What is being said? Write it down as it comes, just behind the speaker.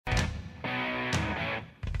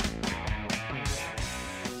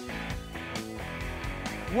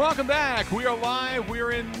Welcome back. We are live. We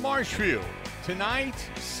are in Marshfield. Tonight,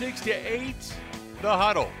 6 to 8, The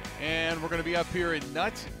Huddle. And we're going to be up here in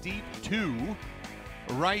Nuts Deep 2,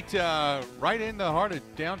 right in the heart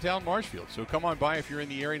of downtown Marshfield. So come on by if you're in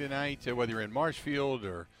the area tonight, whether you're in Marshfield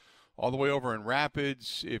or all the way over in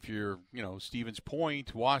Rapids, if you're, Stevens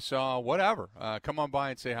Point, Wausau, whatever. Come on by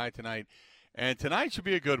and say hi tonight. And tonight should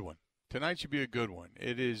be a good one.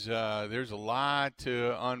 It is. There's a lot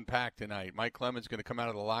to unpack tonight. Mike Clemens going to come out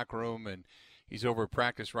of the locker room, and he's over at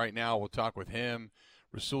practice right now. We'll talk with him.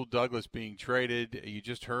 Rasul Douglas being traded. You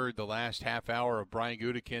just heard the last half hour of Brian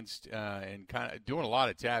Gutekunst and kind of doing a lot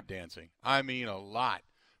of tap dancing. I mean, a lot.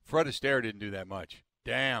 Fred Astaire didn't do that much.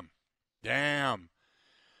 Damn.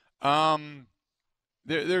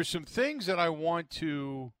 There's some things that I want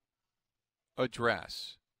to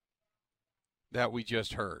address that we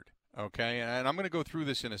just heard. Okay, and I'm going to go through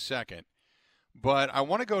this in a second, but I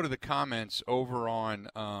want to go to the comments over on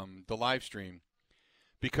the live stream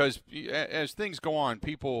because as things go on,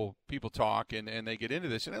 people talk and they get into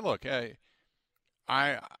this. And look,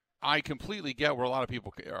 I completely get where a lot of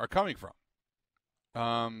people are coming from.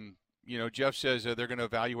 Jeff says they're going to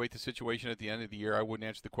evaluate the situation at the end of the year. I wouldn't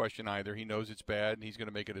answer the question either. He knows it's bad, and he's going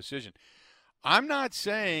to make a decision. I'm not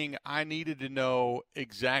saying I needed to know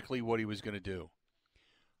exactly what he was going to do.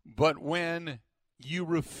 But when you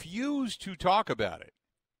refuse to talk about it,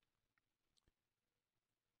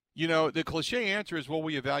 the cliche answer is, well,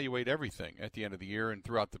 we evaluate everything at the end of the year and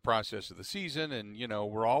throughout the process of the season, and,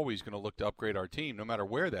 we're always going to look to upgrade our team no matter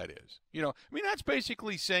where that is. That's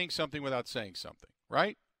basically saying something without saying something,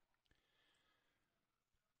 right?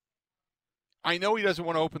 I know he doesn't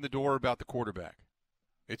want to open the door about the quarterback.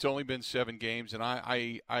 It's only been 7 games, and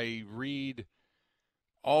I read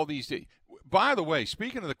all these days. By the way,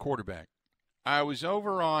 speaking of the quarterback, I was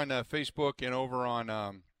over on Facebook and over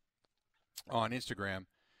on Instagram,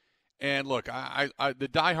 and look, I the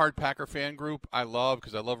diehard Packer fan group I love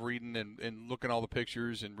because I love reading and looking at all the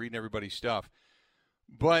pictures and reading everybody's stuff.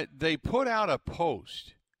 But they put out a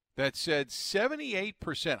post that said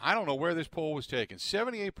 78%, I don't know where this poll was taken,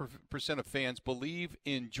 78% of fans believe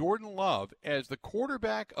in Jordan Love as the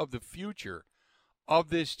quarterback of the future of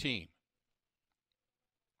this team.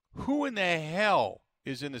 Who in the hell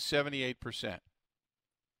is in the 78%?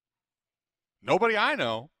 Nobody I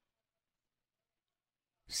know.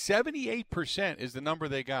 78% is the number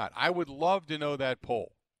they got. I would love to know that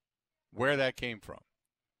poll, where that came from.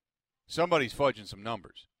 Somebody's fudging some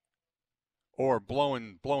numbers or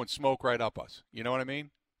blowing smoke right up us. You know what I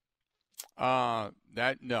mean?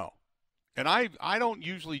 No. And I don't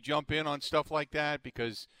usually jump in on stuff like that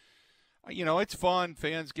because – it's fun.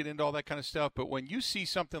 Fans get into all that kind of stuff. But when you see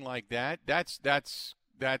something like that, that's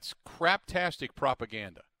craptastic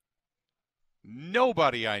propaganda.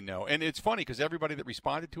 Nobody I know. And it's funny because everybody that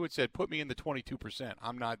responded to it said, put me in the 22%.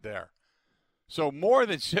 I'm not there. So more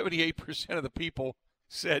than 78% of the people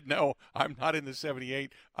said, no, I'm not in the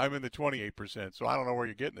 78. I'm in the 28%. So I don't know where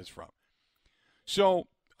you're getting this from. So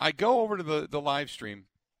I go over to the live stream.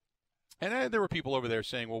 And there were people over there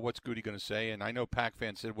saying, well, what's Goody going to say? And I know Pac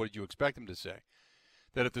fans said, what did you expect him to say?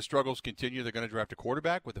 That if the struggles continue, they're going to draft a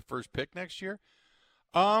quarterback with the first pick next year?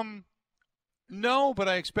 No, but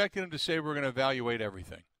I expected him to say we're going to evaluate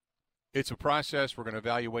everything. It's a process. We're going to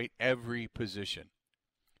evaluate every position.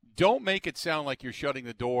 Don't make it sound like you're shutting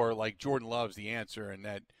the door like Jordan Love's the answer and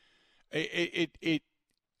that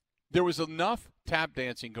there was enough tap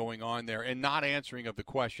dancing going on there and not answering of the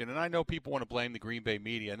question. And I know people want to blame the Green Bay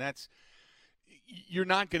media, and you're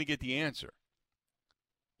not going to get the answer.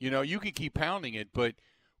 You can keep pounding it, but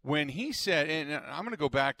when he said, and I'm going to go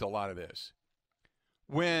back to a lot of this,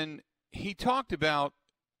 when he talked about,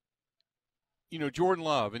 Jordan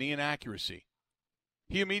Love and the inaccuracy,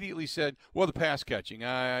 he immediately said, well, the pass catching,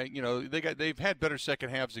 they've had better second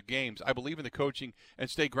halves of games. I believe in the coaching and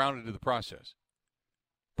stay grounded to the process,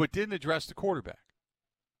 but didn't address the quarterback.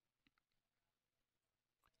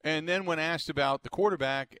 And then when asked about the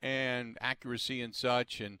quarterback and accuracy and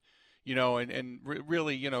such and,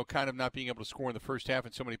 really, kind of not being able to score in the first half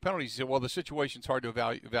and so many penalties, he said, well, the situation's hard to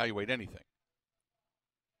evaluate anything.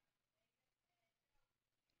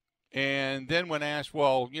 And then when asked,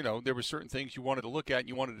 well, there were certain things you wanted to look at and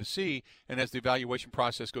you wanted to see, and as the evaluation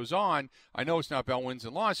process goes on, I know it's not about wins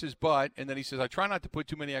and losses, but, and then he says, I try not to put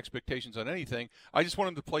too many expectations on anything. I just want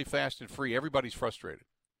him to play fast and free. Everybody's frustrated.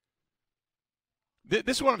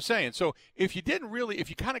 This is what I'm saying. So if you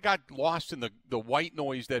kind of got lost in the white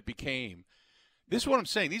noise that became, this is what I'm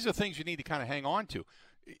saying. These are things you need to kind of hang on to.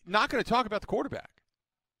 Not going to talk about the quarterback.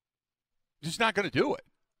 Just not going to do it.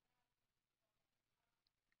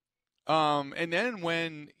 And then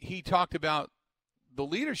when he talked about the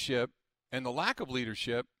leadership and the lack of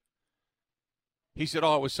leadership, he said,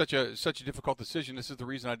 "Oh, it was such a difficult decision. This is the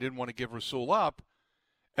reason I didn't want to give Rasul up."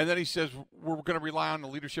 And then he says, "We're going to rely on the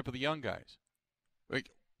leadership of the young guys,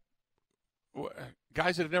 like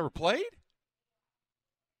guys that have never played."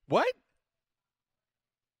 What?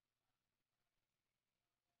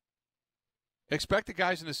 Expect the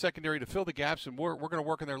guys in the secondary to fill the gaps, and we're going to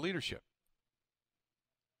work on their leadership.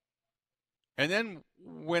 And then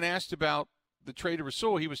when asked about the trade of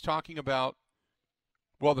Rasul, he was talking about,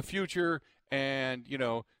 well, the future and,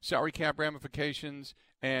 salary cap ramifications,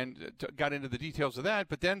 and got into the details of that,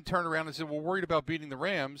 but then turned around and said, we're worried about beating the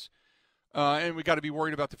Rams, and we got to be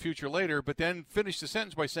worried about the future later, but then finished the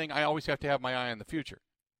sentence by saying, I always have to have my eye on the future.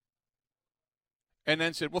 And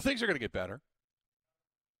then said, well, things are going to get better.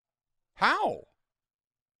 How?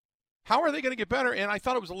 How are they going to get better? And I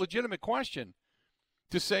thought it was a legitimate question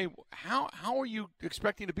to say, how are you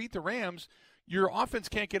expecting to beat the Rams? Your offense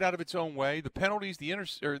can't get out of its own way. The penalties,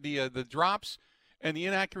 the drops, and the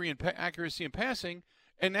inaccuracy in passing,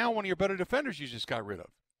 and now one of your better defenders you just got rid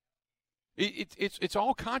of. It's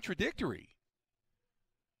all contradictory.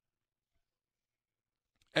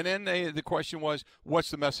 And then the question was,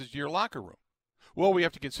 what's the message to your locker room? Well, we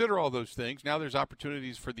have to consider all those things. Now there's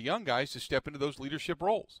opportunities for the young guys to step into those leadership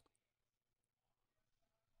roles.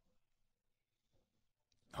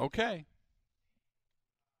 Okay.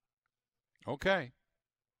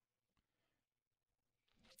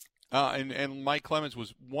 And Mike Clemens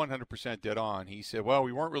was 100% dead on. He said, well,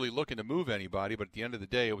 we weren't really looking to move anybody, but at the end of the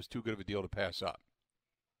day, it was too good of a deal to pass up.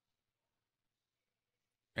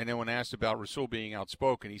 And then when asked about Rasul being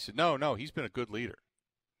outspoken, he said, no, he's been a good leader.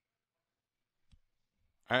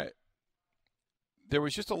 There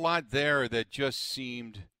was just a lot there that just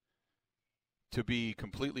seemed to be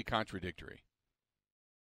completely contradictory.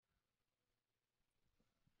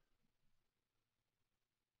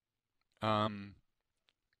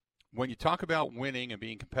 When you talk about winning and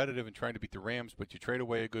being competitive and trying to beat the Rams, but you trade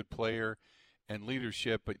away a good player and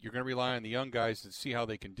leadership, but you're going to rely on the young guys to see how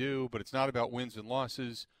they can do, but it's not about wins and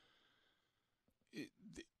losses.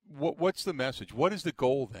 What's the message? What is the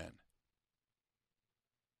goal then?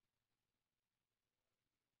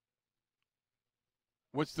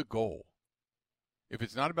 What's the goal? If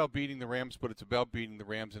it's not about beating the Rams, but it's about beating the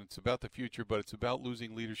Rams, and it's about the future, but it's about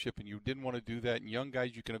losing leadership, and you didn't want to do that, and young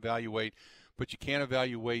guys you can evaluate, but you can't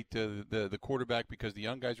evaluate the quarterback because the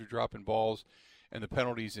young guys are dropping balls and the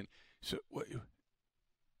penalties. And so,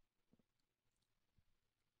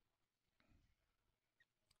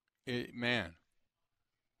 man.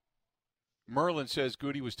 Merlin says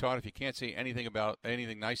Goody was taught if you can't say anything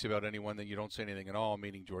nice about anyone, then you don't say anything at all,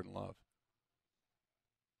 meaning Jordan Love.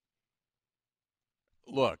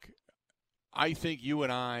 Look, I think you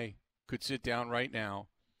and I could sit down right now.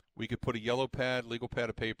 We could put a legal pad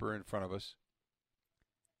of paper in front of us,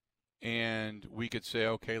 and we could say,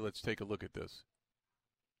 okay, let's take a look at this.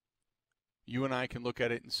 You and I can look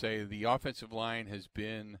at it and say the offensive line has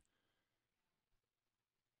been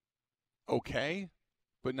okay,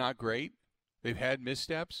 but not great. They've had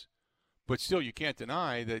missteps, but still you can't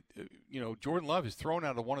deny that, Jordan Love is thrown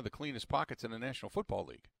out of one of the cleanest pockets in the National Football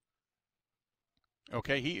League.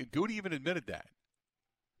 Okay, Goody even admitted that.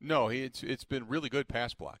 No, it's been really good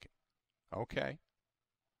pass blocking. Okay.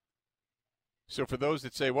 So for those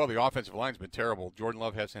that say, well, the offensive line's been terrible, Jordan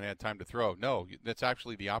Love hasn't had time to throw. No, that's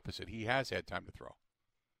actually the opposite. He has had time to throw.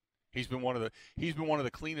 He's been one of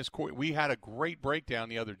the cleanest. We had a great breakdown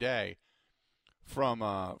the other day from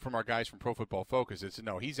our guys from Pro Football Focus. It said,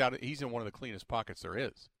 no, he's in one of the cleanest pockets there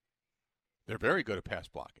is. They're very good at pass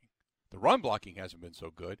blocking. The run blocking hasn't been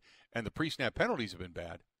so good, and the pre-snap penalties have been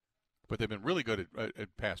bad, but they've been really good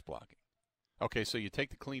at pass blocking. Okay, so you take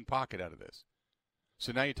the clean pocket out of this.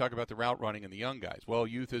 So now you talk about the route running and the young guys. Well,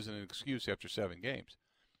 youth isn't an excuse after 7 games.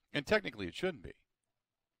 And technically it shouldn't be.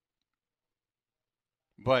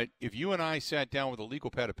 But if you and I sat down with a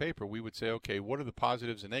legal pad of paper, we would say, okay, what are the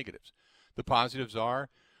positives and negatives? The positives are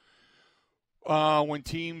when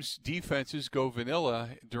teams' defenses go vanilla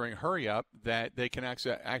during hurry-up, that they can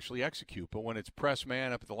actually execute. But when it's press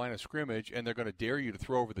man up at the line of scrimmage and they're going to dare you to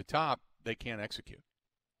throw over the top, they can't execute.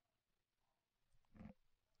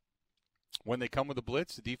 When they come with a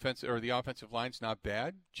blitz, the defense or the offensive line's not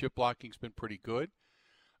bad. Chip blocking's been pretty good.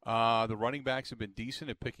 The running backs have been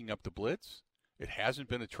decent at picking up the blitz. It hasn't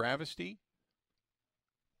been a travesty.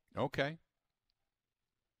 Okay.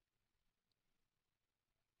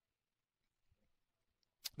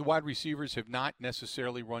 The wide receivers have not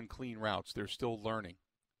necessarily run clean routes. They're still learning.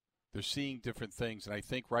 They're seeing different things, and I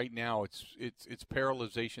think right now it's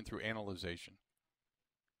parallelization through analyzation.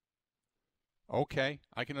 Okay,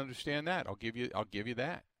 I can understand that. I'll give you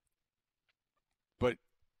that. But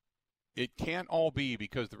it can't all be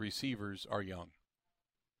because the receivers are young.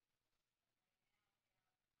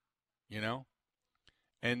 You know?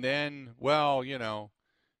 And then, well, they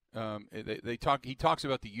talk. He talks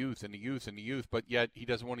about the youth and the youth and the youth, but yet he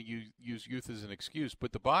doesn't want to use youth as an excuse.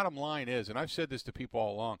 But the bottom line is, and I've said this to people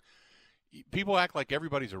all along, people act like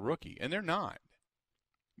everybody's a rookie, and they're not.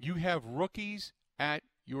 You have rookies at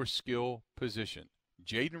your skill position.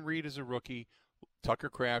 Jaden Reed is a rookie, Tucker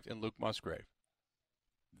Kraft, and Luke Musgrave.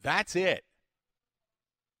 That's it.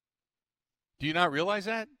 Do you not realize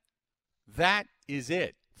that? That is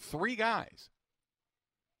it. 3 guys.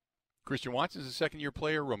 Christian Watson is a second-year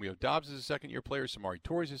player. Romeo Doubs is a second-year player. Samori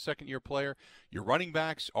Toure is a second-year player. Your running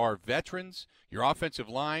backs are veterans. Your offensive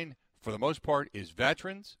line, for the most part, is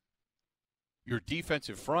veterans. Your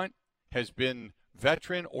defensive front has been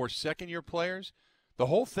veteran or second-year players. The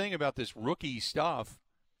whole thing about this rookie stuff,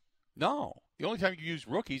 no. The only time you use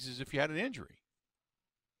rookies is if you had an injury.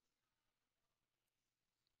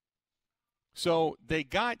 So they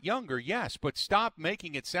got younger, yes, but stop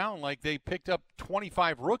making it sound like they picked up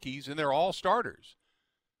 25 rookies and they're all starters.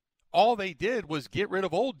 All they did was get rid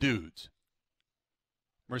of old dudes.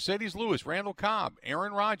 Mercedes Lewis, Randall Cobb,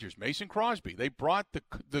 Aaron Rodgers, Mason Crosby. They brought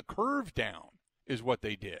the curve down is what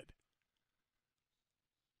they did.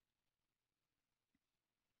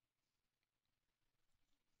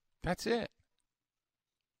 That's it.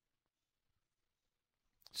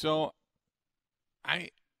 So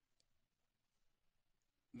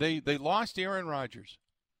They lost Aaron Rodgers,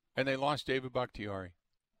 and they lost David Bakhtiari.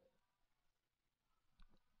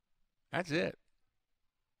 That's it.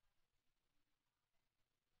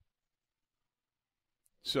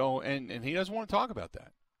 So, and he doesn't want to talk about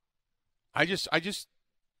that. I just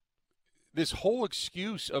this whole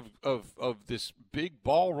excuse of this big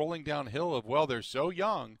ball rolling downhill of, well, they're so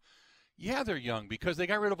young. Yeah, they're young because they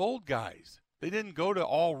got rid of old guys. They didn't go to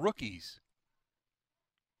all rookies.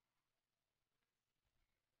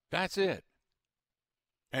 That's it.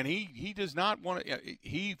 And he does not want to –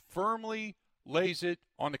 he firmly lays it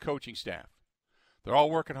on the coaching staff. They're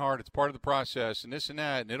all working hard. It's part of the process and this and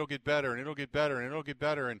that, and it'll get better, and it'll get better, and it'll get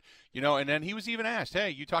better. And, and then he was even asked, hey,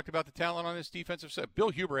 you talked about the talent on this defensive side. Bill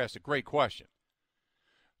Huber asked a great question.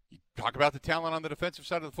 You talk about the talent on the defensive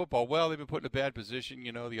side of the football. Well, they've been put in a bad position.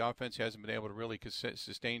 The offense hasn't been able to really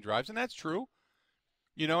sustain drives, and that's true.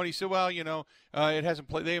 And he said, well, it hasn't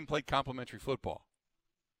played – they haven't played complementary football.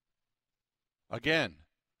 Again,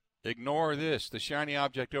 ignore this, the shiny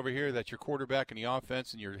object over here that's your quarterback and the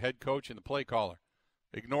offense and your head coach and the play caller.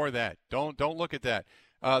 Ignore that. Don't look at that.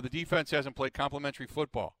 The defense hasn't played complementary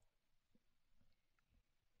football.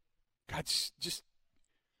 God,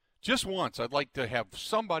 just once, I'd like to have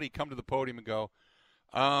somebody come to the podium and go,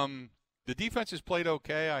 the defense has played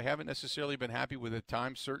okay. I haven't necessarily been happy with at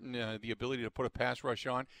times, certain the ability to put a pass rush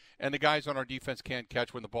on, and the guys on our defense can't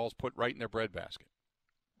catch when the ball's put right in their breadbasket.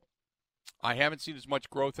 I haven't seen as much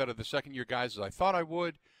growth out of the second-year guys as I thought I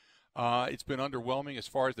would. It's been underwhelming as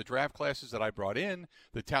far as the draft classes that I brought in.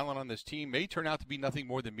 The talent on this team may turn out to be nothing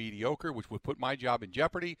more than mediocre, which would put my job in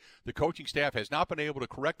jeopardy. The coaching staff has not been able to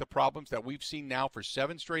correct the problems that we've seen now for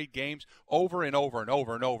 7 straight games over and over and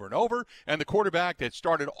over and over and over. And the quarterback that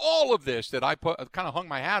started all of this that I kind of hung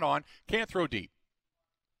my hat on can't throw deep.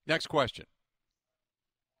 Next question.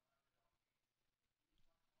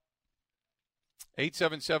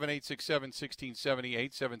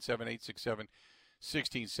 877-867-1670,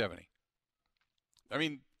 877-867-1670. I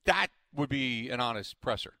mean, that would be an honest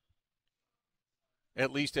presser,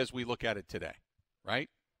 at least as we look at it today, right?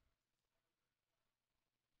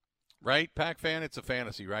 Right, Pac fan? It's a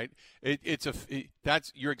fantasy, right?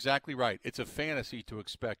 You're exactly right. It's a fantasy to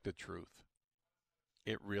expect the truth.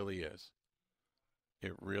 It really is.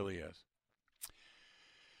 It really is.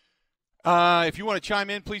 If you want to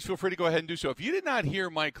chime in, please feel free to go ahead and do so. If you did not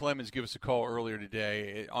hear Mike Clemens give us a call earlier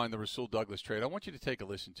today on the Rasul Douglas trade, I want you to take a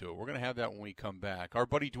listen to it. We're going to have that when we come back. Our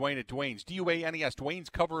buddy Dwayne at Dwayne's, DUANES,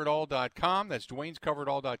 Dwayne'sCoverItAll.com. That's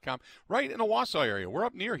Dwayne'sCoverItAll.com. Right in the Wausau area. We're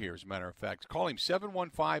up near here, as a matter of fact. Call him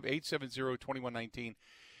 715-870-2119.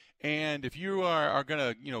 And if you are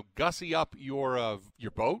going to, gussy up your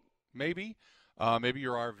boat, maybe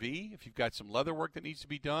your RV, if you've got some leather work that needs to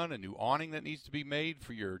be done, a new awning that needs to be made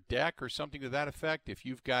for your deck or something to that effect, if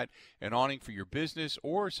you've got an awning for your business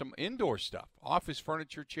or some indoor stuff, office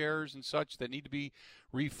furniture, chairs and such that need to be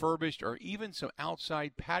refurbished, or even some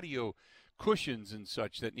outside patio cushions and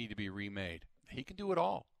such that need to be remade, he can do it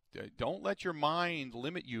all. Don't let your mind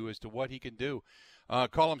limit you as to what he can do.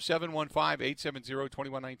 Call him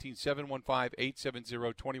 715-870-2119,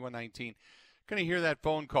 715-870-2119. Going to hear that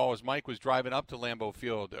phone call as Mike was driving up to Lambeau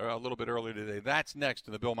Field a little bit earlier today. That's next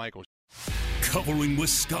to the Bill Michaels Show. Covering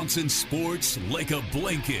Wisconsin sports like a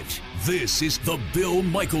blanket. This is the Bill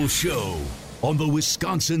Michaels Show on the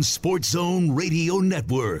Wisconsin Sports Zone Radio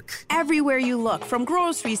Network. Everywhere you look, from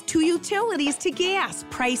groceries to utilities to gas,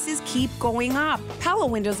 prices keep going up. Pella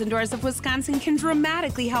Windows and Doors of Wisconsin can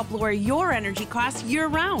dramatically help lower your energy costs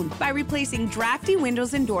year-round by replacing drafty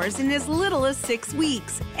windows and doors in as little as 6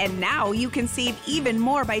 weeks. And now you can save even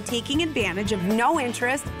more by taking advantage of no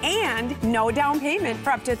interest and no down payment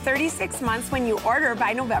for up to 36 months when you order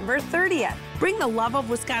by November 30th. Bring the love of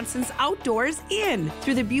Wisconsin's outdoors in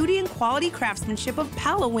through the beauty and quality craftsmanship of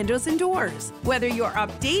Pella Windows and Doors. Whether you're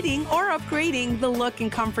updating or upgrading the look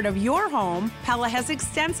and comfort of your home, Pella has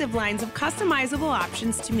extensive lines of customizable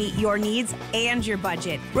options to meet your needs and your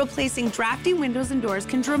budget. Replacing drafty windows and doors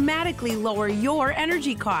can dramatically lower your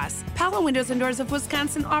energy costs. Pella Windows and Doors of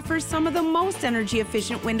Wisconsin offers some of the most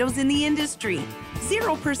energy-efficient windows in the industry.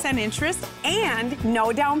 0% interest and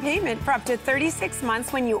no down payment for up to 36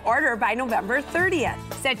 months when you order by November 30th.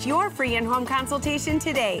 Set your free in-home consultation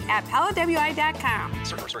today at PellaWI.com.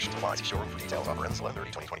 Certain restrictions apply. See showroom for details. Offer ends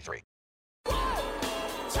 11/30/2023.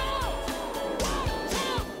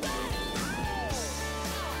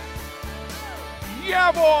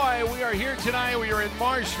 Yeah, boy, we are here tonight. We are in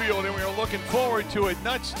Marshfield, and we are looking forward to it.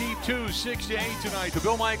 Nuts Deep 2, 6-8 tonight. The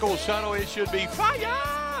Bill Michaels Show. It should be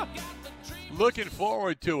fire! Looking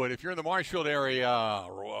forward to it. If you're in the Marshfield area,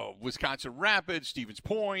 Wisconsin Rapids, Stevens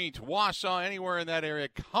Point, Wausau, anywhere in that area,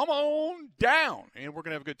 come on down, and we're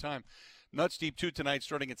going to have a good time. Nuts Deep 2 tonight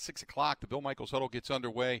starting at 6 o'clock. The Bill Michaels Huddle gets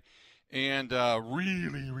underway, and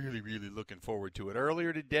really looking forward to it.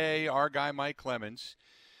 Earlier today, our guy Mike Clemens,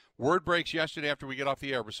 word breaks yesterday after we get off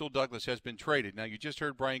the air. Rasul Douglas has been traded. Now, you just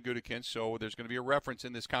heard Brian Gutekunst, so there's going to be a reference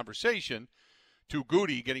in this conversation to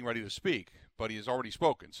Goody getting ready to speak, but he has already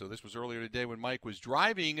spoken. So this was earlier today when Mike was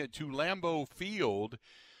driving to Lambeau Field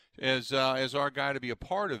as our guy to be a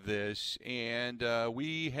part of this, and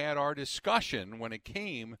we had our discussion when it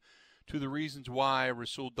came to the reasons why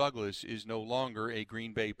Rasul Douglas is no longer a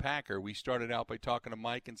Green Bay Packer. We started out by talking to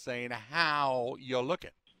Mike and saying, how you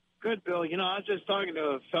looking? Good, Bill. You know, I was just talking to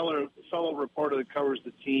a fellow reporter that covers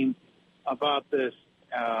the team about this,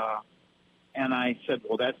 and I said,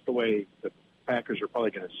 well, that's the way the Packers are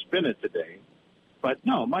probably going to spin it today. But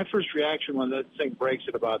no, my first reaction when that thing breaks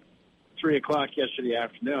at about 3 o'clock yesterday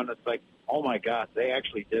afternoon, it's like, oh my God, they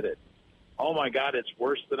actually did it. Oh my God, it's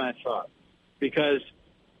worse than I thought. Because,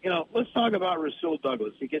 you know, let's talk about Rasul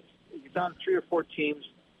Douglas. He's on 3 or 4 teams,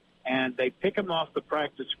 and they pick him off the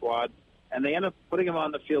practice squad, and they end up putting him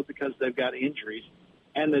on the field because they've got injuries.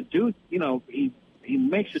 And the dude, you know, he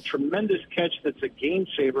makes a tremendous catch that's a game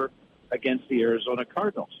saver against the Arizona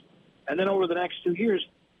Cardinals. And then over the next 2 years,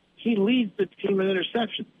 he leads the team in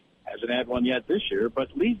interceptions. Hasn't had one yet this year,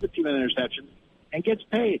 but leads the team in interceptions and gets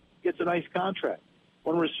paid, gets a nice contract.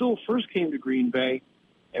 When Rasul first came to Green Bay,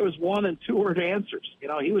 it was 1- and 2-word answers. You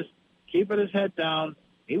know, he was keeping his head down.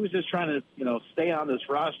 He was just trying to, you know, stay on this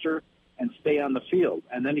roster and stay on the field.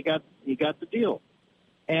 And then he got the deal.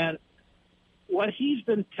 And what he's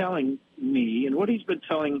been telling me and what he's been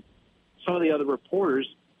telling some of the other reporters,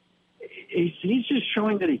 he's just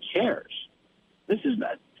showing that he cares. This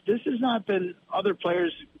has not been other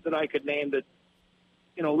players that I could name that,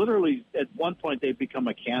 you know, literally at one point they've become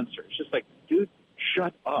a cancer. It's just like, dude,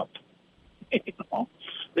 shut up. You know?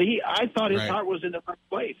 I thought his heart was in the right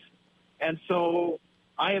place. And so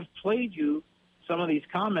I have played you some of these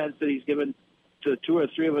comments that he's given to 2 or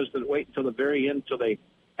 3 of us that wait until the very end until they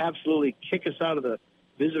absolutely kick us out of the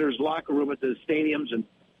visitors' locker room at the stadiums and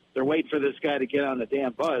they're waiting for this guy to get on the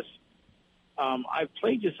damn bus. I've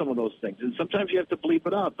played you some of those things, and sometimes you have to bleep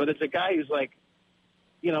it out. But it's a guy who's like,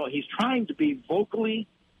 you know, he's trying to be vocally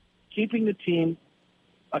keeping the team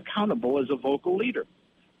accountable as a vocal leader.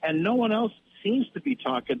 And no one else seems to be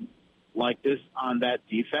talking like this on that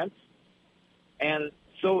defense. And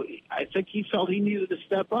so I think he felt he needed to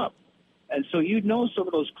step up. And so you know some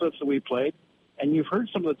of those clips that we played, and you've heard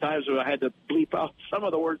some of the times where I had to bleep out some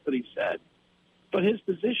of the words that he said. But his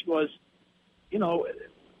position was, you know,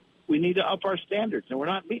 we need to up our standards, and we're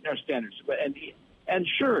not meeting our standards. And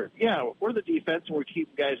sure, yeah, we're the defense, and we're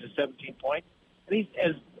keeping guys at 17 points. And he's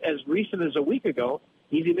as recent as a week ago,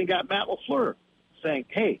 he's even got Matt LaFleur saying,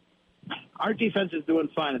 hey, our defense is doing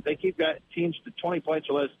fine. If they keep teams to 20 points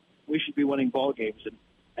or less, we should be winning ball games,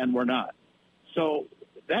 and we're not. So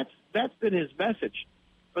that's been his message.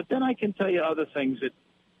 But then I can tell you other things that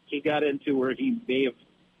he got into where he may have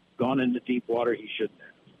gone into deep water he shouldn't have.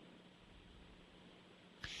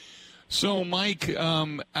 So, Mike,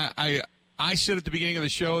 I I said at the beginning of the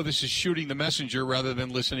show, this is shooting the messenger rather than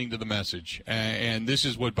listening to the message. And this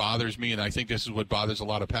is what bothers me, and I think this is what bothers a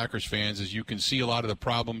lot of Packers fans, is you can see a lot of the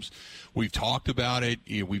problems. We've talked about it.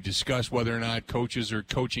 We've discussed whether or not coaches are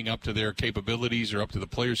coaching up to their capabilities or up to the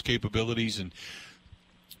players' capabilities and,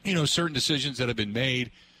 certain decisions that have been made.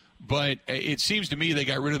 But it seems to me they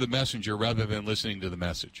got rid of the messenger rather than listening to the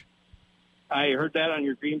message. I heard that on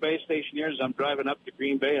your Green Bay station here as I'm driving up to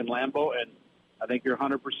Green Bay and Lambeau, and I think you're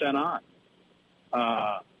 100% on.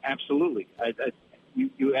 Absolutely.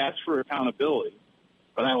 You asked for accountability.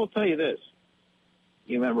 But I will tell you this.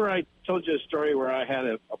 You remember I told you a story where I had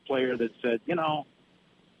a player that said,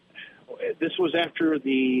 this was after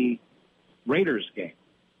the Raiders game,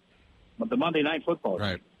 the Monday Night Football game.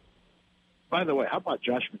 Right. By the way, how about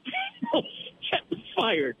Josh McDaniels getting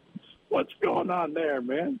fired? What's going on there,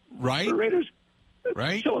 man? Right. The Raiders,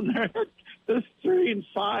 right? They're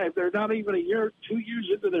 3-5. They're not even 2 years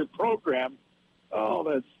into their program.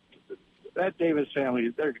 Oh, that Davis family.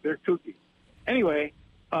 They're kooky. Anyway,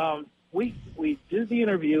 we did the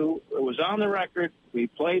interview. It was on the record. We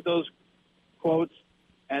played those quotes,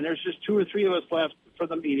 and there's just 2 or 3 of us left for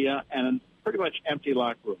the media, and a pretty much empty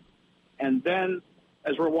locker room. And then,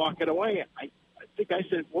 as we're walking away, I think I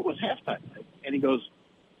said, "What was halftime?" And he goes,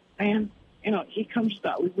 "Man, he comes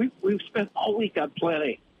down. We've spent all week on Plan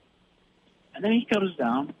A, and then he comes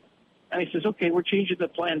down, and he says, "Okay, we're changing to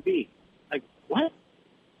Plan B." Like, what?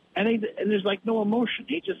 And there's like no emotion.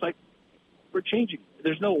 He just like, we're changing.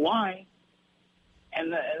 There's no why.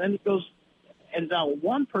 And then he goes, and now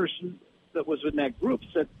one person that was in that group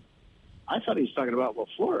said, "I thought he was talking about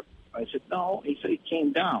LaFleur." I said, "No." He said he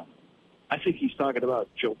came down. I think he's talking about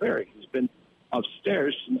Joe Barry, who's been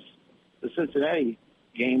upstairs since the Cincinnati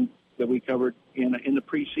game that we covered in the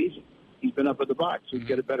preseason. He's been up at the box, so we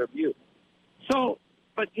get a better view. So,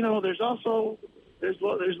 but there's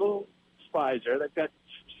little spies there. They've got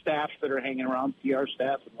staff that are hanging around, PR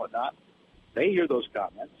staff and whatnot. They hear those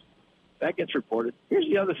comments. That gets reported. Here's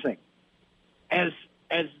the other thing: as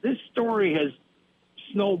this story has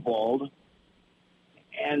snowballed,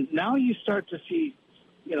 and now you start to see,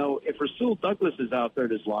 if Rasul Douglas is out there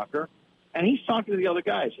at his locker, and he's talking to the other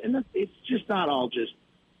guys, and it's just not all just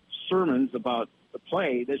sermons about the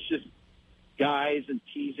play. That's just guys and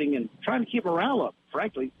teasing and trying to keep morale up,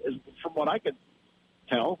 frankly, from what I could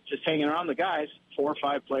tell, just hanging around the guys, 4 or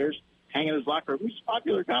 5 players hanging in his locker room. He's a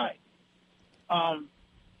popular guy. That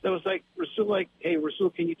was like, Rasul, "Hey,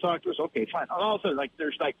 Rasul, can you talk to us?" Okay, fine. And all of a sudden,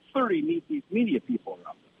 there's 30 media people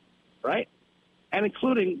around them, right? And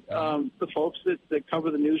including the folks that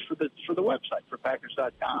cover the news for the website, for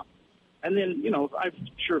Packers.com. And then, I'm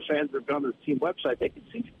sure fans that have gone to the team website,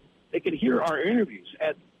 they can hear our interviews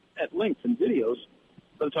at length and videos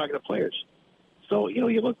that are talking to players. So,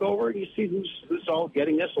 you look over and you see who's all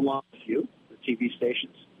getting this along with you, the TV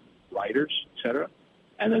stations, writers, et cetera.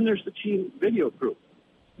 And then there's the team video crew.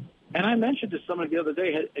 And I mentioned to somebody the other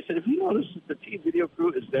day, I said, "Have you noticed that the team video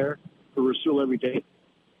crew is there for Rasul every day?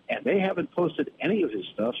 And they haven't posted any of his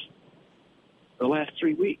stuff the last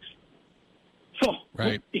 3 weeks." So,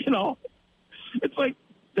 right. It's like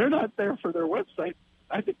they're not there for their website.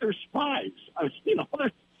 I think they're spies.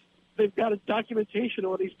 They've got a documentation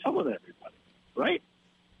of what he's telling everybody, right?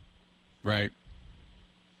 Right.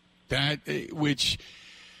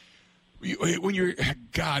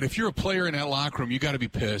 If you're a player in that locker room, you got to be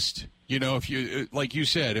pissed. If you, like you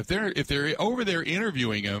said, if they're over there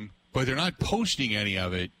interviewing him, but they're not posting any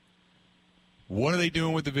of it, what are they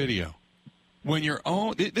doing with the video? When you're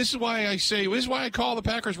this is why I call the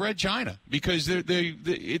Packers Red China, because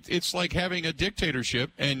it's like having a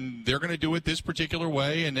dictatorship, and they're going to do it this particular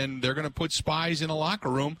way, and then they're going to put spies in a locker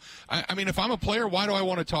room. I mean, if I'm a player, why do I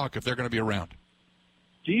want to talk if they're going to be around?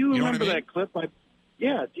 Do you remember that clip? Do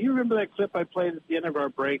you remember that clip I played at the end of our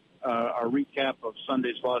break, our recap of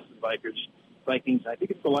Sunday's loss to the Vikings? I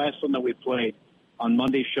think it's the last one that we played on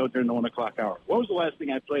Monday's show during the 1 o'clock hour. What was the last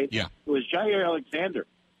thing I played? Yeah. It was Jair Alexander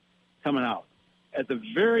coming out at the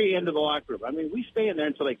very end of the locker room. I mean, we stay in there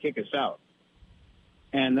until they kick us out.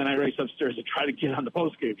 And then I race upstairs to try to get on the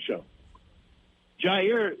postgame show.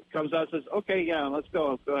 Jair comes out and says, "Okay, yeah, let's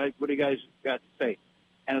go. Go ahead. What do you guys got to say?"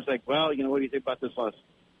 And it's like, "Well, what do you think about this loss?"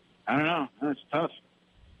 "I don't know. That's tough."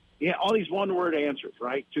 Yeah, all these one-word answers,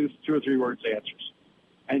 right? Two or three words answers.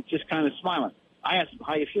 And just kind of smiling. I asked him,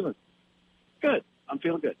 "How you feeling?" "Good. I'm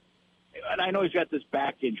feeling good." And I know he's got this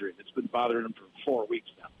back injury that's been bothering him for 4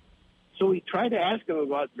 weeks now. So we tried to ask him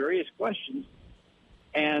about various questions,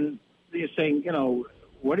 and he's saying,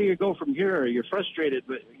 where do you go from here? You're frustrated,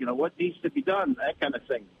 but, what needs to be done, that kind of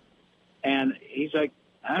thing. And he's like,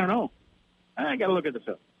 "I don't know. I got to look at the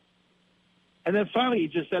film." And then finally he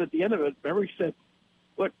just said at the end of it, remember he said,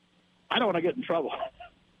 look, I don't want to get in trouble.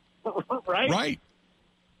 Right? Right.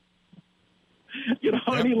 You know,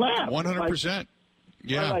 and he laughed. 100%.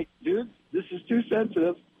 Yeah. I'm like, dude, this is too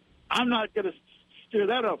sensitive. I'm not going to steer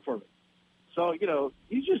that up for me. So, you know,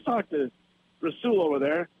 you just talk to Rasul over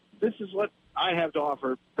there. This is what I have to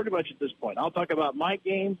offer pretty much at this point. I'll talk about my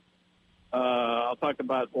game. I'll talk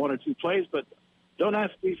about one or two plays, but don't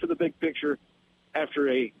ask me for the big picture after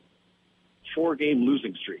a 4-game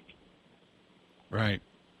losing streak. Right.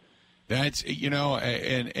 That's, you know,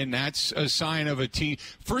 and that's a sign of a team.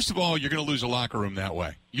 First of all, you're going to lose a locker room that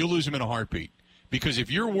way. You'll lose them in a heartbeat. Because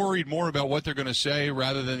if you're worried more about what they're going to say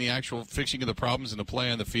rather than the actual fixing of the problems in the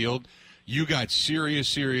play on the field, you got serious,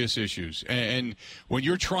 serious issues. And when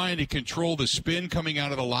you're trying to control the spin coming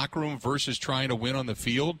out of the locker room versus trying to win on the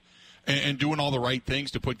field and doing all the right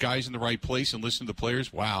things to put guys in the right place and listen to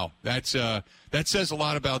players, wow, that says a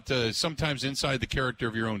lot about sometimes inside the character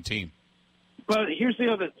of your own team. But here's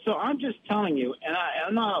the other. So I'm just telling you, and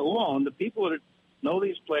I'm not alone. The people that know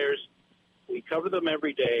these players, we cover them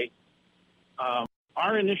every day.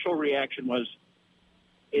 Our initial reaction was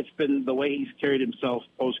it's been the way he's carried himself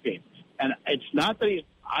post-game. And it's not that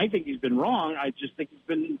I think he's been wrong. I just think he's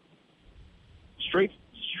been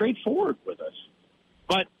straightforward with us.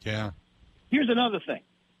 But yeah, here's another thing.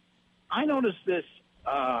 I noticed this.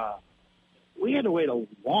 We had to wait a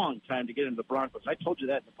long time to get into the Broncos. I told you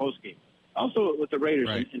that in the postgame. Also with the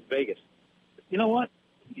Raiders in Vegas. You know what?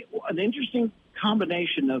 An interesting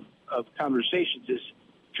combination of conversations is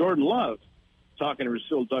Jordan Love talking to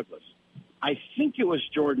Rasul Douglas. I think it was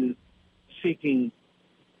Jordan seeking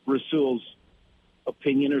Rasul's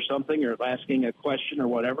opinion or something, or asking a question or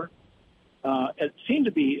whatever. It seemed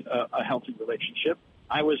to be a healthy relationship.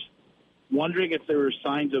 I was wondering if there were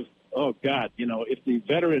signs of, oh, God, you know, if the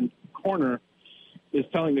veteran corner is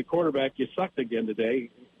telling the quarterback, you sucked again today,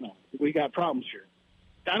 no, we got problems here.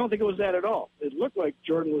 I don't think it was that at all. It looked like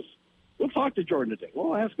Jordan was, we'll talk to Jordan today.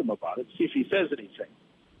 We'll ask him about it, see if he says anything.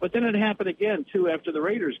 But then it happened again, too, after the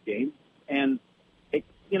Raiders game. And,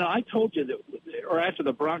 you know, I told you that, or after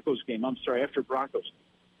the Broncos game, after Broncos.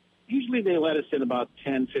 Usually they let us in about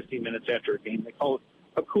 10, 15 minutes after a game. They call it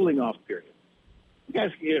a cooling-off period. You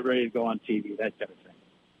guys can get ready to go on TV, that kind of thing.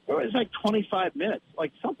 Well, it's like 25 minutes.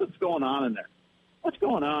 Like, something's going on in there. What's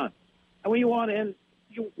going on? And when you walked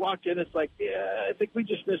in, it's like, yeah, I think we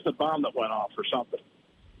just missed a bomb that went off or something.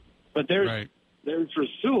 But there's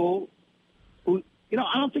Rasul, who, you know,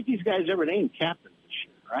 I don't think these guys ever named captains this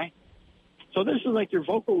year, right? So this is like your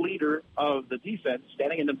vocal leader of the defense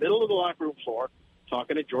standing in the middle of the locker room floor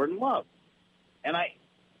talking to Jordan Love. And I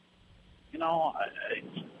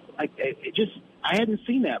hadn't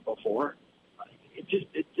seen that before.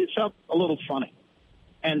 It felt a little funny.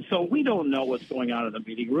 And so we don't know what's going on in the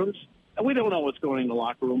meeting rooms, and we don't know what's going on in the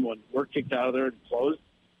locker room when we're kicked out of there and closed.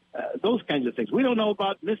 Those kinds of things. We don't know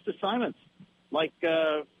about missed assignments. Like,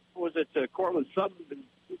 Cortland Sutton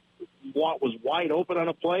was wide open on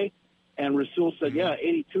a play, and Rasul said,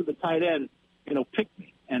 82, the tight end, picked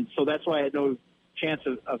me. And so that's why I had no chance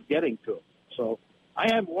of getting to him. So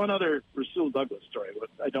I have one other Rasul Douglas story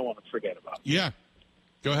I don't want to forget about. Yeah.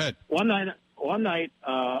 Go ahead. One night,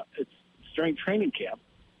 it's during training camp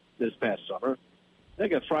this past summer. I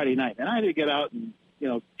think a Friday night. And I had to get out and,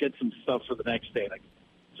 get some stuff for the next day, like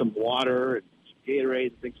some water and some Gatorade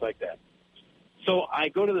and things like that. So I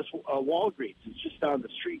go to this Walgreens. It's just down the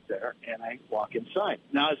street there, and I walk inside.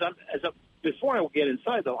 Now, before I get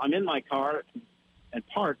inside, though, I'm in my car and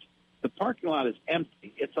parked. The parking lot is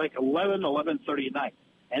empty. It's like 11:30 at night.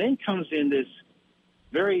 And in comes in this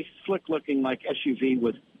very slick-looking, like, SUV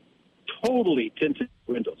with totally tinted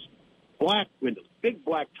windows, black windows, big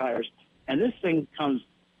black tires. And this thing comes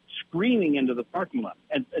screaming into the parking lot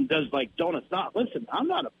and does, like, donuts. Now, listen, I'm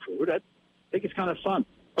not a prude. I think it's kind of fun.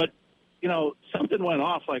 But, something went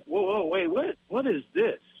off like, whoa, wait, what is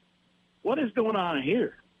this? What is going on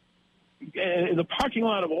here? In the parking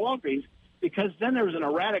lot of Walgreens, because then there was an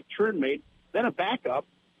erratic turn made, then a backup,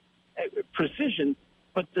 precision,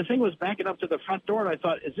 but the thing was backing up to the front door, and I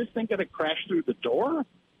thought, is this thing going to crash through the door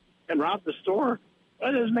and rob the store?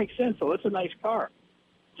 That doesn't make sense, though. It's a nice car.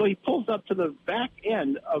 So he pulls up to the back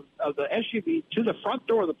end of the SUV to the front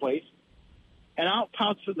door of the place, and out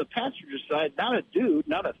pounces from the passenger side, not a dude,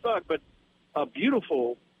 not a thug, but a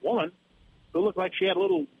beautiful woman who looked like she had a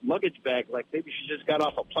little luggage bag, like maybe she just got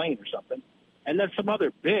off a plane or something. And then some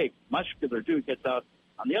other big, muscular dude gets out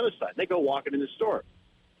on the other side. They go walking in the store.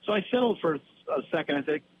 So I settled for a second. I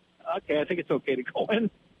think, okay, I think it's okay to go in.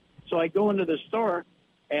 So I go into the store,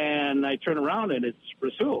 and I turn around, and it's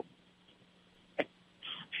Rasul.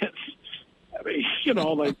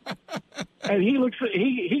 And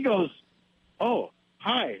he goes, "Oh,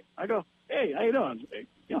 hi." I go, "Hey, how you doing?"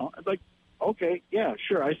 You know, I'm like, "Okay, yeah,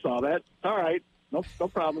 sure, I saw that. All right, no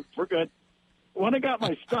problem. We're good." When I got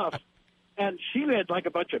my stuff, and she had like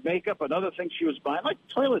a bunch of makeup and other things she was buying, like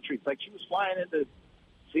toiletries, like she was flying in to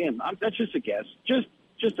see him. That's just a guess, just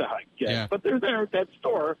a guess. Yeah. But they're there at that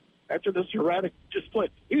store after this erratic display.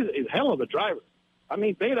 He's a hell of a driver. I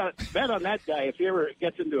mean, bet on that guy if he ever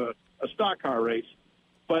gets into a stock car race.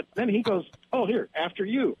 But then he goes, "Oh, here, after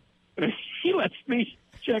you." And he lets me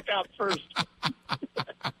check out first.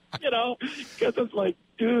 You know, because it's like,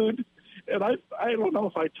 dude, and I don't know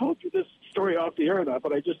if I told you this story off the air or not,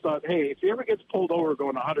 but I just thought, hey, if he ever gets pulled over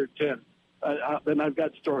going 110, then I've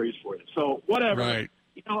got stories for you. So whatever. Right.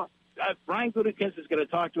 You know, Brian Gutekunst is going to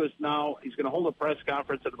talk to us now. He's going to hold a press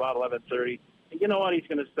conference at about 11:30. And you know what he's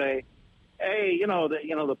going to say? Hey,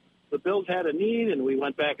 the Bills had a need, and we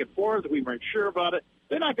went back and forth. We weren't sure about it.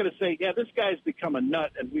 They're not going to say, yeah, this guy's become a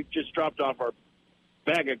nut, and we've just dropped off our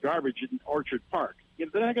bag of garbage in Orchard Park.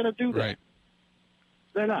 They're not going to do that. Right.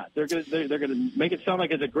 They're not. They're going to make it sound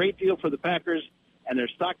like it's a great deal for the Packers, and they're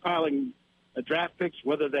stockpiling draft picks,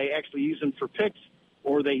 whether they actually use them for picks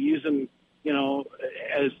or they use them,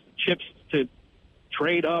 as chips to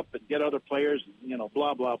trade up and get other players,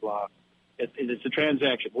 blah, blah, blah. It's a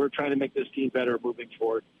transaction. We're trying to make this team better moving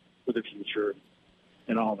forward for the future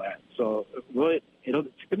and all that. So it's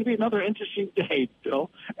going to be another interesting day, Bill,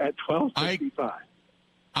 at 12:55.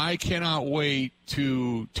 I cannot wait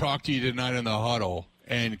to talk to you tonight in the huddle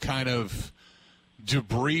and kind of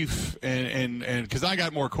debrief and because I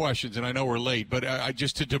got more questions and I know we're late, but I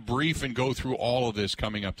just to debrief and go through all of this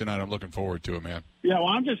coming up tonight. I'm looking forward to it, man. Yeah, well,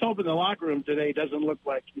 I'm just hoping the locker room today doesn't look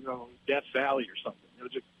like Death Valley or something.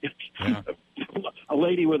 A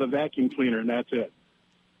lady with a vacuum cleaner, and that's it.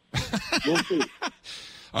 We'll see.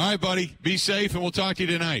 All right, buddy. Be safe, and we'll talk to you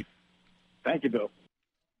tonight. Thank you, Bill.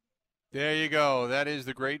 There you go. That is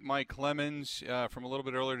the great Mike Clemens from a little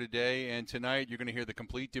bit earlier today. And tonight you're going to hear the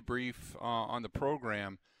complete debrief on the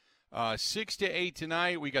program. 6 to 8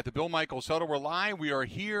 tonight. We got the Bill Michaels Huddle. We're live. We are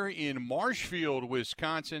here in Marshfield,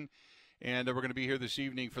 Wisconsin. And we're going to be here this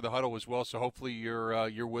evening for the huddle as well. So hopefully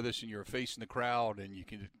you're with us and you're facing the crowd and you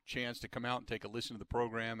get a chance to come out and take a listen to the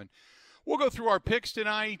program. And we'll go through our picks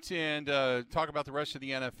tonight and talk about the rest of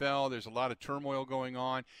the NFL. There's a lot of turmoil going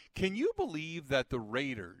on. Can you believe that the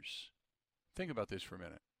Raiders – think about this for a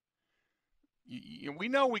minute. We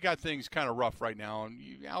know we got things kind of rough right now. And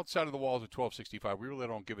outside of the walls of 1265, we really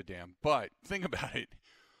don't give a damn. But think about it.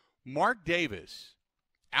 Mark Davis,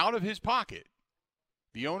 out of his pocket,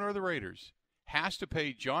 the owner of the Raiders, has to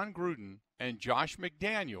pay John Gruden and Josh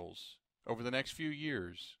McDaniels over the next few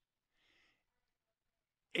years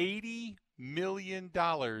 $80 million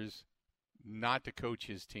not to coach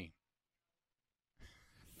his team.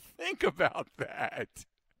 Think about that.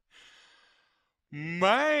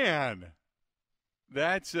 Man,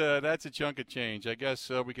 that's a chunk of change. I guess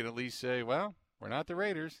we can at least say, well, we're not the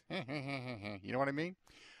Raiders. You know what I mean?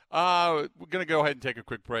 We're going to go ahead and take a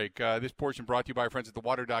quick break. This portion brought to you by our friends at the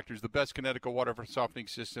Water Doctors, the best Connecticut water softening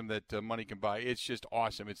system that money can buy. It's just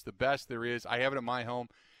awesome. It's the best there is. I have it in my home,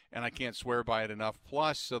 and I can't swear by it enough.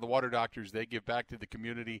 Plus, the Water Doctors, they give back to the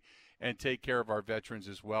community and take care of our veterans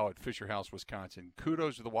as well at Fisher House, Wisconsin.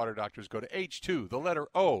 Kudos to the Water Doctors. Go to H2, the letter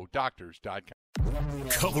O, doctors.com.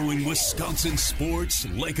 Covering Wisconsin sports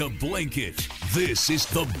like a blanket. This is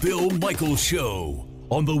the Bill Michaels Show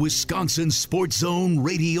on the Wisconsin Sports Zone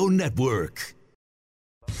Radio Network.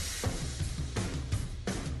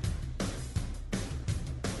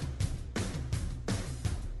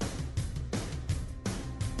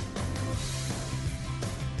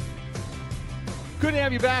 Good to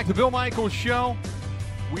have you back. The Bill Michaels Show.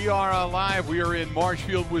 We are live. We are in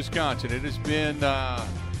Marshfield, Wisconsin. It has been,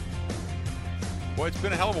 it's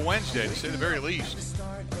been a hell of a Wednesday, to say the very least.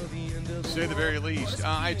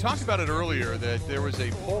 I talked about it earlier that there was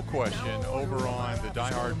a poll question over on the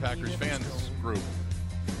Die Hard Packers fans group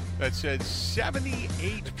that said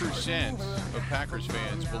 78% of Packers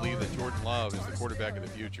fans believe that Jordan Love is the quarterback of the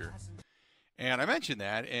future. And I mentioned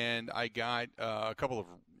that, and I got a couple of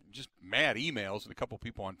just mad emails and a couple of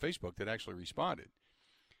people on Facebook that actually responded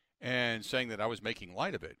and saying that I was making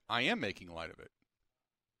light of it. I am making light of it.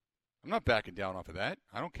 I'm not backing down off of that.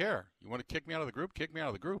 I don't care. You want to kick me out of the group? Kick me out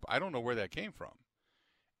of the group. I don't know where that came from.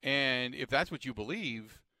 And if that's what you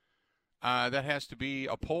believe, that has to be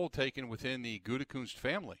a poll taken within the Gutekunst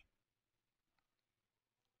family.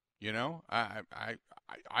 You know, I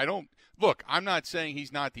don't look. I'm not saying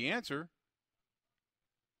he's not the answer.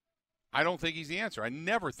 I don't think he's the answer. I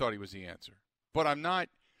never thought he was the answer. But I'm not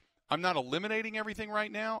I'm not eliminating everything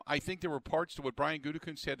right now. I think there were parts to what Brian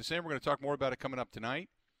Gutekunst had to say, and we're going to talk more about it coming up tonight,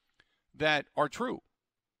 that are true.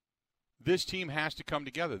 This team has to come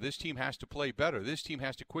together. This team has to play better. This team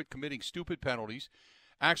has to quit committing stupid penalties,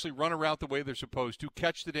 actually run a route the way they're supposed to,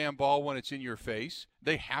 catch the damn ball when it's in your face.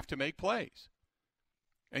 They have to make plays.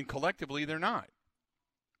 And collectively, they're not.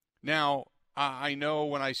 Now, I know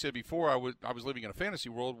when I said before I was living in a fantasy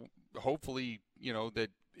world, hopefully, that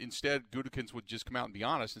instead Gutekunst would just come out and be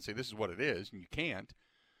honest and say this is what it is, and you can't.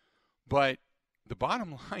 But the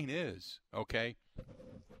bottom line is, okay,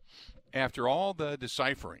 after all the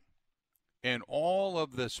deciphering and all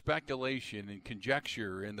of the speculation and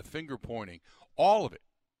conjecture and the finger pointing, all of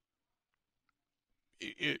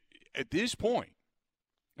it at this point,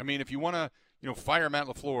 I mean, if you want to, fire Matt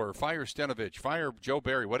LaFleur, fire Stenavich, fire Joe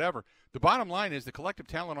Barry, whatever, the bottom line is the collective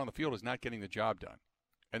talent on the field is not getting the job done.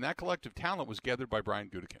 And that collective talent was gathered by Brian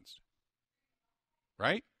Gutekunst.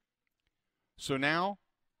 Right? So now,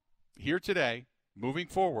 here today, moving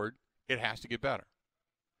forward, it has to get better.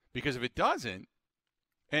 Because if it doesn't,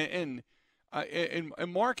 and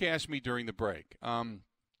Mark asked me during the break, and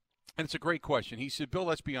it's a great question. He said, Bill,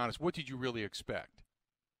 let's be honest, what did you really expect?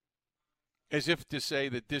 As if to say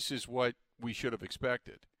that this is what we should have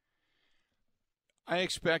expected. I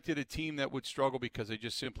expected a team that would struggle because they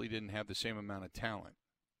just simply didn't have the same amount of talent.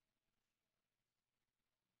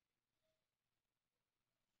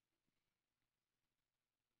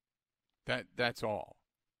 That's all.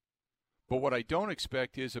 But what I don't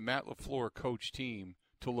expect is a Matt LaFleur coach team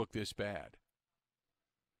to look this bad.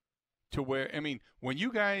 To where, when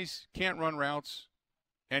you guys can't run routes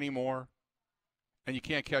anymore and you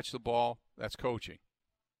can't catch the ball, that's coaching.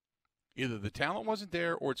 Either the talent wasn't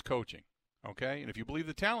there or it's coaching, okay? And if you believe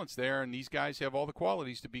the talent's there and these guys have all the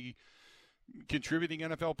qualities to be contributing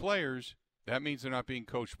NFL players, that means they're not being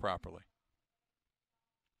coached properly.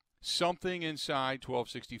 Something inside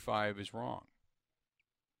 1265 is wrong.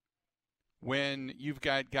 When you've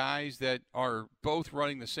got guys that are both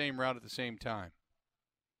running the same route at the same time,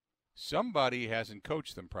 somebody hasn't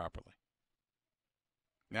coached them properly.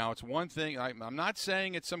 Now, it's one thing, I'm not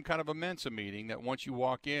saying it's some kind of a Mensa meeting that once you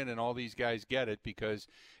walk in and all these guys get it because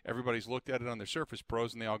everybody's looked at it on their Surface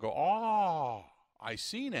Pros and they all go, oh, I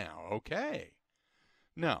see now, okay.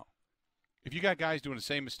 No. If you got guys doing the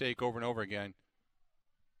same mistake over and over again,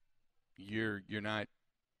 you're not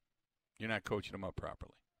coaching them up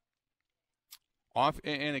properly.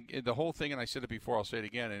 And the whole thing, and I said it before, I'll say it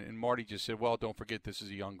again, and Marty just said, well, don't forget this is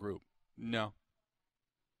a young group. No.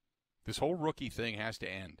 This whole rookie thing has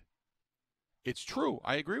to end. It's true.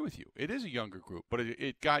 I agree with you. It is a younger group, but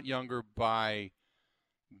it got younger by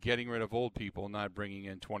getting rid of old people, not bringing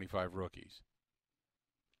in 25 rookies.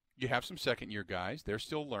 You have some second-year guys. They're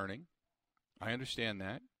still learning. I understand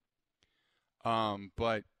that.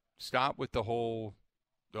 But stop with the whole,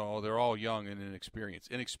 they're all young and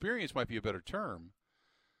inexperienced. Inexperienced might be a better term.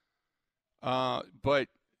 But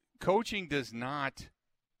coaching does not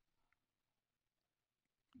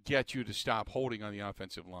get you to stop holding on the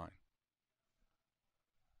offensive line.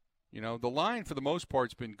 The line for the most part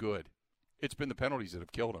has been good. It's been the penalties that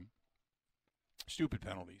have killed them. Stupid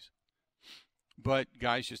penalties. But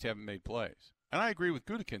guys just haven't made plays. And I agree with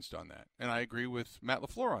Gutekunst on that. And I agree with Matt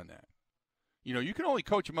LaFleur on that. You can only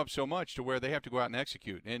coach them up so much to where they have to go out and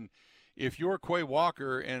execute. And if you're Quay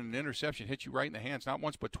Walker and an interception hits you right in the hands, not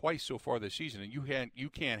once but twice so far this season, and you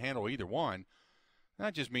can't handle either one,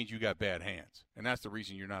 that just means you got bad hands. And that's the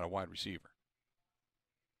reason you're not a wide receiver.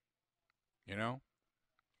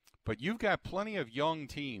 But you've got plenty of young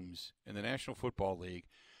teams in the National Football League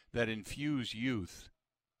that infuse youth,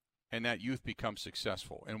 and that youth becomes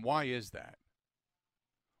successful. And why is that?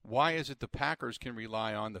 Why is it the Packers can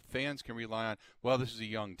rely on, the fans can rely on, well, this is a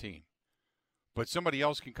young team. But somebody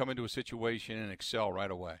else can come into a situation and excel right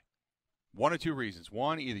away. One of two reasons.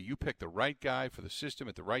 One, either you pick the right guy for the system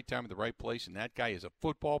at the right time at the right place, and that guy is a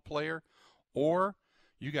football player, or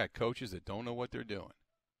you got coaches that don't know what they're doing.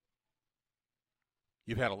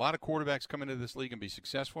 You've had a lot of quarterbacks come into this league and be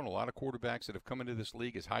successful, and a lot of quarterbacks that have come into this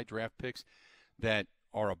league as high draft picks that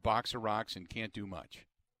are a box of rocks and can't do much.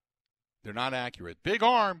 They're not accurate. Big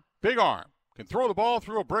arm. Can throw the ball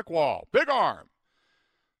through a brick wall. Big arm.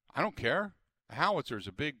 I don't care. A howitzer is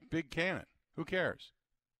a big cannon. Who cares?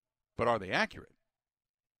 But are they accurate?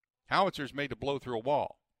 Howitzer's made to blow through a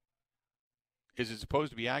wall. Is it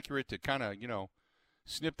supposed to be accurate to kind of,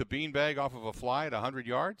 snip the beanbag off of a fly at 100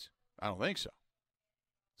 yards? I don't think so.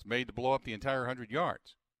 It's made to blow up the entire 100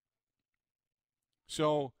 yards.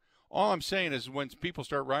 So all I'm saying is when people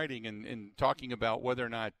start writing and talking about whether or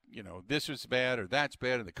not, this is bad or that's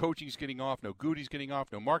bad and the coaching's getting off, no Goody's getting off,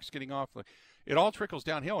 no Mark's getting off, It all trickles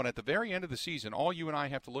downhill, and at the very end of the season, all you and I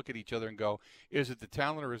have to look at each other and go, is it the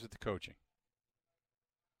talent or is it the coaching?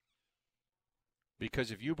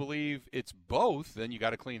 Because if you believe it's both, then you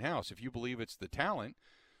got a clean house. If you believe it's the talent,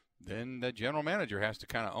 then the general manager has to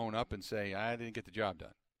kind of own up and say, I didn't get the job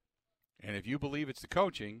done. And if you believe it's the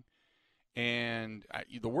coaching, and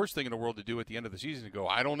the worst thing in the world to do at the end of the season is go,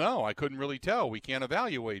 I don't know. I couldn't really tell. We can't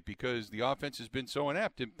evaluate because the offense has been so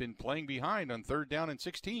inept and been playing behind on 3rd down and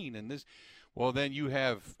 16. And this, well, then you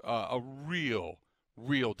have a real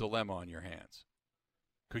dilemma on your hands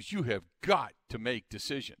because you have got to make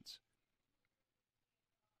decisions.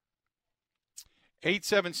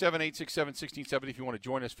 877-867-1670. If you want to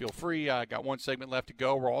join us, feel free. I got one segment left to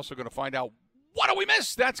go. We're also going to find out what do we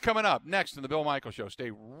miss. That's coming up next in the Bill Michaels Show.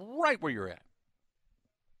 Stay right where you're at.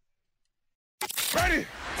 Ready?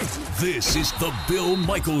 This is the Bill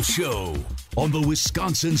Michaels Show on the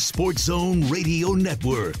Wisconsin Sports Zone Radio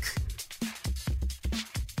Network.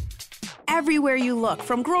 Everywhere you look,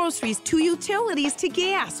 from groceries to utilities to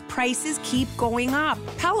gas, prices keep going up.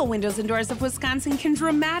 Pella Windows and Doors of Wisconsin can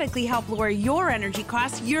dramatically help lower your energy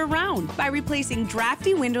costs year-round by replacing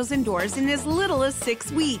drafty windows and doors in as little as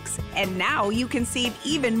 6 weeks. And now you can save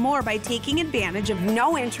even more by taking advantage of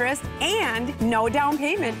no interest and no down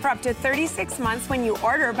payment for up to 36 months when you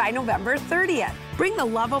order by November 30th. Bring the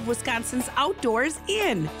love of Wisconsin's outdoors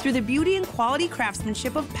in through the beauty and quality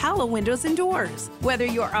craftsmanship of Pella Windows and Doors. Whether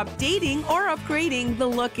you're updating or upgrading the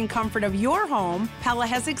look and comfort of your home, Pella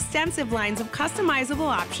has extensive lines of customizable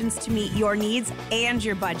options to meet your needs and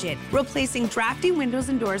your budget. Replacing drafty windows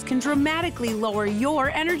and doors can dramatically lower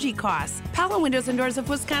your energy costs. Pella Windows and Doors of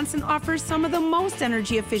Wisconsin offers some of the most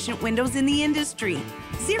energy-efficient windows in the industry.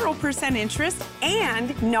 0% interest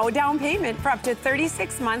and no down payment for up to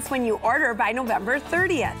 36 months when you order by November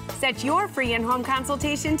 30th. Set your free in-home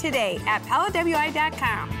consultation today at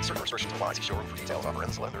PellaWI.com. Certain restrictions apply. See showroom for details. Offer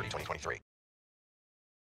ends 11/30/2023.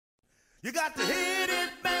 You got to hit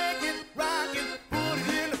it, bang it, rock it, put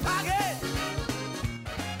it in the pocket.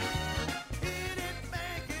 Hit it,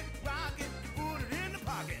 bang it, rock it, put it in the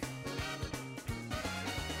pocket.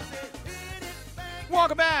 I said, hit it, bang it.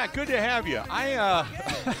 Welcome back. Good to have you.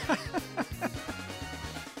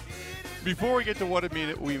 Before we get to what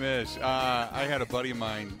we miss, I had a buddy of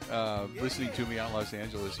mine listening to me out in Los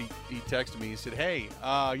Angeles. He texted me. He said, hey,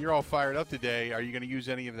 you're all fired up today. Are you going to use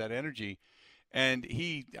any of that energy? And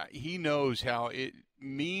he knows how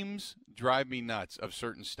memes drive me nuts of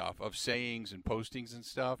certain stuff, of sayings and postings and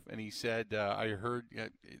stuff. And he said, I heard,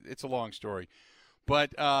 it's a long story.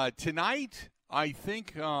 But tonight, I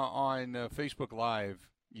think on Facebook Live,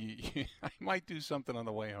 I might do something on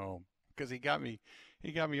the way home because he got me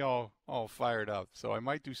all fired up. So I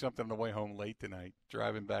might do something on the way home late tonight,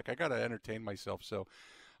 driving back. I got to entertain myself, so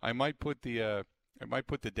I might put the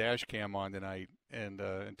dash cam on tonight and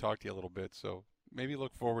talk to you a little bit. So maybe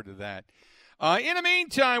look forward to that. In the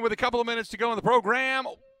meantime, with a couple of minutes to go in the program,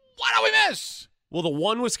 what do we miss? Well, the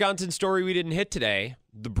one Wisconsin story we didn't hit today,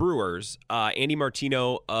 the Brewers, Andy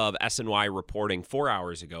Martino of SNY reporting 4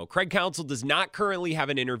 hours ago. Craig Counsell does not currently have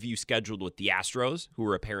an interview scheduled with the Astros, who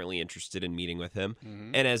are apparently interested in meeting with him.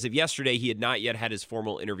 Mm-hmm. And as of yesterday, he had not yet had his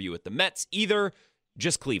formal interview with the Mets either,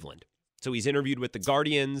 just Cleveland. So he's interviewed with the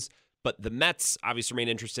Guardians, but the Mets obviously remain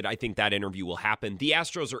interested. I think that interview will happen. The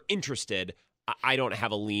Astros are interested. I don't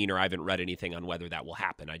have a lean or I haven't read anything on whether that will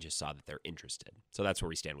happen. I just saw that they're interested. So that's where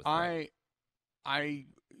we stand with Craig.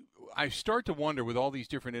 I start to wonder with all these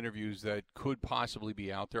different interviews that could possibly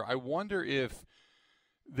be out there. I wonder if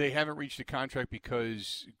they haven't reached a contract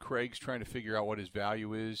because Craig's trying to figure out what his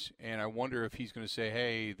value is, and I wonder if he's going to say,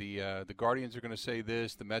 "Hey, the Guardians are going to say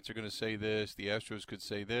this, the Mets are going to say this, the Astros could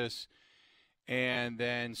say this," and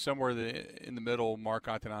then somewhere in the middle, Mark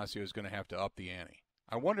Attanasio is going to have to up the ante.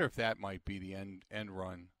 I wonder if that might be the end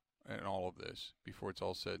run in all of this before it's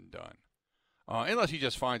all said and done. Unless he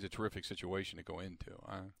just finds a terrific situation to go into.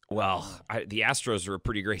 The Astros are a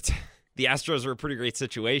pretty great. The Astros are a pretty great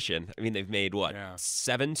situation. I mean, they've made what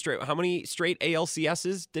 7 straight. How many straight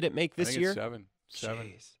ALCSs did it make this year? 7.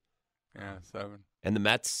 Jeez. Yeah, 7. And the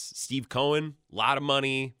Mets, Steve Cohen, a lot of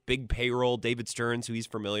money, big payroll. David Stearns, who he's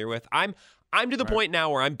familiar with. I'm to the point now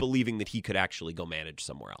where I'm believing that he could actually go manage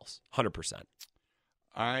somewhere else. 100%.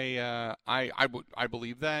 I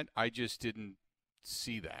believe that. I just didn't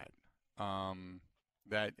see that.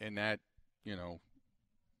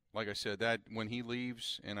 Like I said, that when he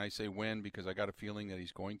leaves, and I say when because I got a feeling that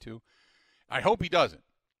he's going to. I hope he doesn't.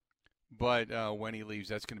 But when he leaves,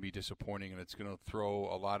 that's going to be disappointing, and it's going to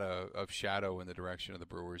throw a lot of shadow in the direction of the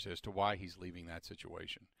Brewers as to why he's leaving that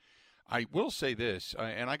situation. I will say this,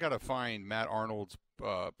 and I got to find Matt Arnold's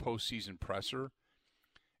postseason presser,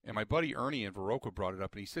 And my buddy Ernie in Viroqua brought it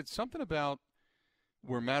up, and he said something about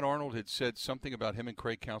where Matt Arnold had said something about him and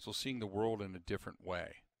Craig Counsell seeing the world in a different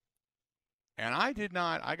way. And I did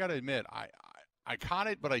not, I got to admit, I caught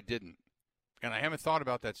it, but I didn't. And I haven't thought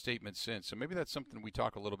about that statement since. So maybe that's something we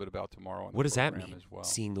talk a little bit about tomorrow on what the does that program mean, as well.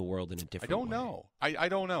 seeing the world in a different way? I don't know. I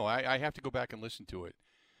don't know. I have to go back and listen to it.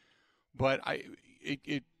 But I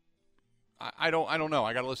don't know.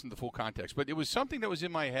 I got to listen to the full context. But it was something that was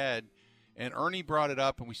in my head, and Ernie brought it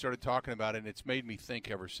up, and we started talking about it, and it's made me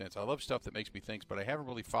think ever since. I love stuff that makes me think, but I haven't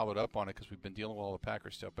really followed up on it because we've been dealing with all the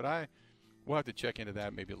Packers stuff. But we'll have to check into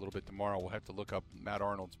that maybe a little bit tomorrow. We'll have to look up Matt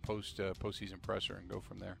Arnold's postseason presser and go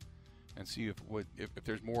from there and see if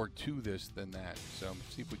there's more to this than that. So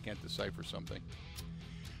see if we can't decipher something.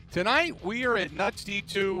 Tonight, we are at Nuts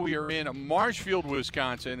D2. We are in Marshfield,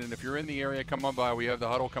 Wisconsin. And if you're in the area, come on by. We have the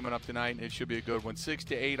huddle coming up tonight, and it should be a good one. 6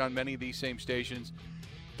 to 8 on many of these same stations.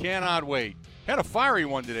 Cannot wait. Had a fiery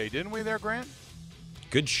one today, didn't we there, Grant?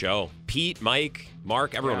 Good show. Pete, Mike,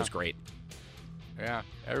 Mark, everyone was great. Yeah,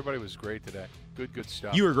 everybody was great today. Good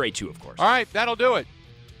stuff. You were great, too, of course. All right, that'll do it.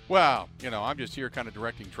 Well, I'm just here kind of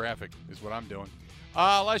directing traffic is what I'm doing.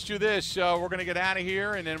 Let's do this. We're going to get out of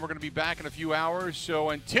here, and then we're going to be back in a few hours. So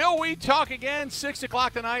until we talk again, 6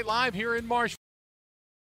 o'clock tonight, live here in Marshfield.